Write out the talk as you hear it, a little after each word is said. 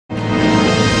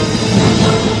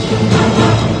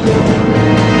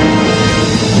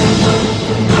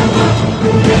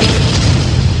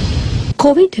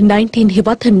COVID-19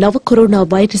 හිවත් නව corona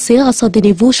වෛරසය ආසාදනය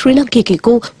වූ ශ්‍රී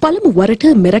ලාංකිකයෙකු පළමු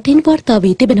වරට මෙරටින් වාර්තා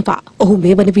වී තිබෙනවා. ඔහු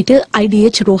මේ වන විට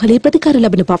IDH රෝහලේ ප්‍රතිකාර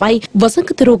ලබන බවයි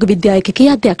වසංගත රෝග විද්‍යායකගේ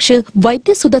අධ්‍යක්ෂ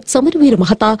වෛද්‍ය සුදත් සමරවීර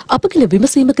මහතා අපගල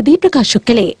විමසීමකදී ප්‍රකාශ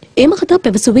කළේ. ඒ මහතා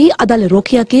පැවසුවේ අදාළ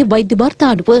රෝගියාගේ වෛද්‍ය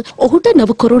වාර්තා අනුව ඔහුට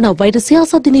නව කොරෝනා වෛරසය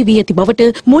ආසාදනය වී ඇති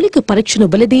බවට මූලික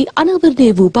පරීක්ෂණවලදී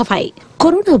අනාවරණය වූ බවයි.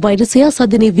 කොරෝනා වෛරසය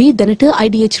ආසාදනය වී දැනට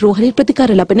IDH රෝහලේ ප්‍රතිකාර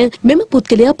ලබන මෙම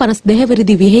පුද්ගලයා 52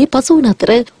 වරිදි වියෙහි පසු වන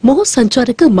අතර මොහු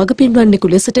සංචාරක මඟ පෙන්වන්නෙකු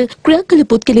ලෙසට ක්‍රියා කළ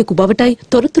පුද්ගලයෙකු බවටයි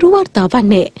තොරතුරු වාර්තා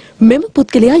වන්නේ. මෙම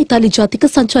පුද්ගලයා ඉතාලි ජාතික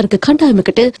සංචාරක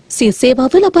කණ්ඩායමකට සිය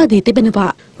සේවාව ලබා දී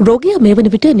තිබෙනවා. රෝගියා මේ වන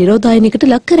විට නිරෝධායනයකට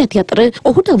ලක් කර ඇති අතර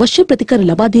ඔහුට අවශ්‍ය ප්‍රතිකාර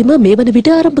ලබා දීම මේ වන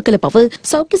විට ආරම්භ කළ බව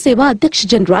සෞඛ්‍ය සේවා අධ්‍යක්ෂ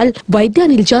ජෙනරාල් වෛද්‍ය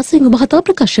අනිල් ජාසිංහ මහතා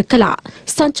ප්‍රකාශ කළා.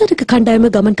 සංචාරක කණ්ඩායම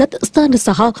ගමන්ගත් ස්ථාන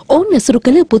සහ ඔවුන් ඇසුරු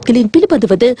කළ පුද්ගලයන්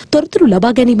පිළිබඳවද තොරතුරු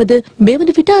ලබා ගැනීමද මේ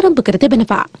වන විට ආරම්භ කර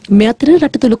තිබෙනවා. මේ අතර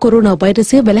රට තුළ කොරෝනා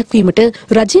වෛරසය වැළැක්වීමට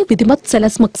රජයේ විධිමත්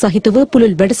සැලැස්මක් සහිතව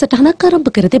පුළුල් වැඩසටහනක්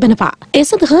ආරම්භ කර තිබෙනවා. ඒ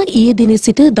සඳහා ඊයේ දිනේ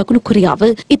සිට දකුණු කොරියාව,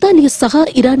 ඉතාලිය සහ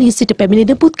ඉරානයේ සිට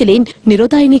පැමිණෙන පුද්ගලයන්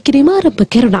නිරෝධායනය කිරීම ආරම්භ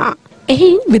කෙරුණා.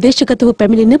 එහින් විදේශගතව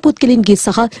පැමිණෙන පුද්ගලයන්ගේ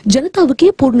සහ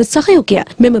ජනතාවගේ පූර්ණ සහයෝගය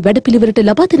මෙම වැඩපිළිවෙලට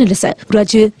ලබා දෙන ලෙස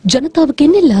රජය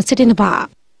ජනතාවගෙන් ඉල්ලා සිටිනවා.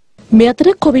 මේ අතර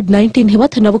COVID-19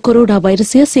 හෙවත් නව කොරෝනා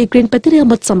වෛරසය සීක්‍රෙන් පැතිර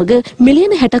යාමත් සමග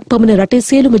මිලියන 60ක් පමණ රටේ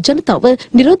සියලුම ජනතාව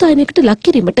නිරෝධායනයකට ලක්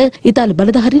කිරීමට ඉතාලි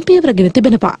බලධාරීන් පියවරගෙන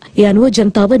තිබෙනවා. ඒ අනුව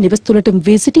ජනතාව නිවෙස් තුළටම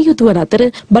වී සිටිය යුතු වන අතර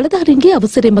බලධාරීන්ගේ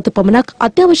අවසරය මත පමණක්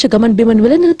අත්‍යවශ්‍ය ගමන් බිමන්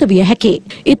වල නිරත විය හැකියි.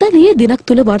 ඉතාලියේ දිනක්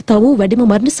තුළ වාර්තා වූ වැඩිම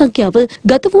මරණ සංඛ්‍යාව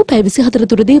ගත වූ පැය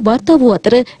 24 තුරදී වාර්තා වූ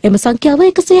අතර එම සංඛ්‍යාව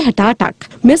 168ක්.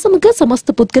 මේ සමග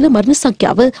සමස්ත පුද්ගල මරණ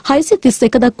සංඛ්‍යාව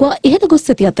 631 දක්වා ඉහළ ගොස්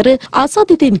ඇති අතර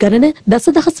ආසාදිතයින් ගණන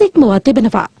දසදහසක්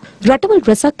තිබෙනවා. රටවල්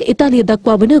රැසක් ඉතාලිය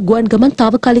දක්වා වන ගුවන් ගමන්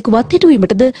තාවකාලිකව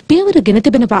අත්හිටුවීමටද පියවරගෙන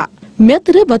තිබෙනවා. මේ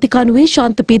අතර වතිකානුවේ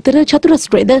ශාන්ත පීතර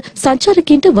චතුරස්‍රයේද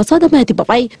සංචාරකයින්ට වසා දමා ඇති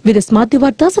බවයි විදේශ මාධ්‍ය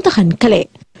වාර්තා සඳහන් කළේ.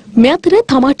 මේ අතර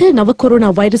තමාට නව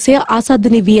කොරෝනා වෛරසය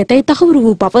ආසාදනය වී ඇතැයි තහවුරු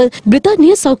වූ බව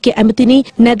බ්‍රිතාන්‍ය සෞඛ්‍ය ඇමතිනි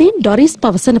නැදීන් ඩොරිස්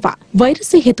පවසනවා.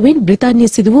 වෛරසය හේතුවෙන් බ්‍රිතාන්‍ය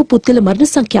සිදු වූ පුද්ගල මරණ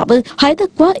සංඛ්‍යාව 6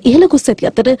 දක්වා ඉහළ ගොස් ඇති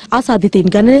අතර ආසාදිතයින්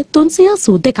ගණන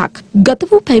 382ක්. ගත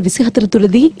වූ පැය 24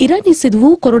 තුළදී ඉරානයේ සිදු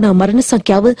වූ කොරෝනා මරණ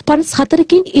සංඛ්‍යාව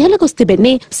 54කින් ඉහළ ගොස්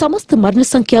තිබෙන්නේ සමස්ත මරණ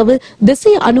සංඛ්‍යාව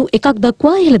 291ක්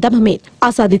දක්වා ඉහළ දමමින්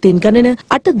ආසාදිතයින් ගණන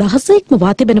 8000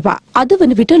 ඉක්මවා තිබෙනවා. අද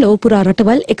වන විට ලොව පුරා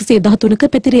රටවල්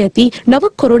 113ක පැතිර ඇති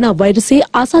නව කොරෝනා වෛරසයේ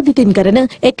ආසාදිතයින් ගණන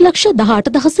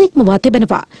 1,18,000 ඉක්මවා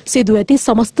තිබෙනවා. සිදු ඇති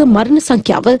සමස්ත මරණ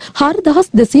සංඛ්‍යාව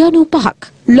 4,295ක්.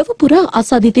 ලොව පුරා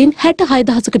ආසාදිතයින්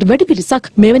 66,000කට වැඩි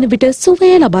පිරිසක් මේ වන විට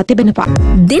සුවය ලබා තිබෙනවා.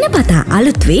 දිනපතා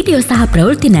අලුත් වීඩියෝ සහ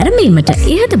ප්‍රවෘත්ති නැරඹීමට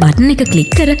ඉහත බටන් එක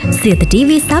ක්ලික් කර සියත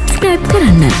TV subscribe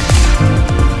කරන්න.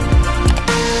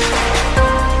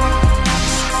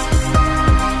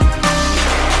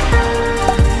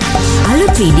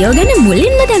 අලුත් වීඩියෝ ගැන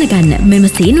මුලින්ම දැනගන්න මෙම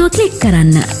සීනුව ක්ලික්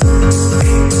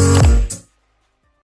කරන්න.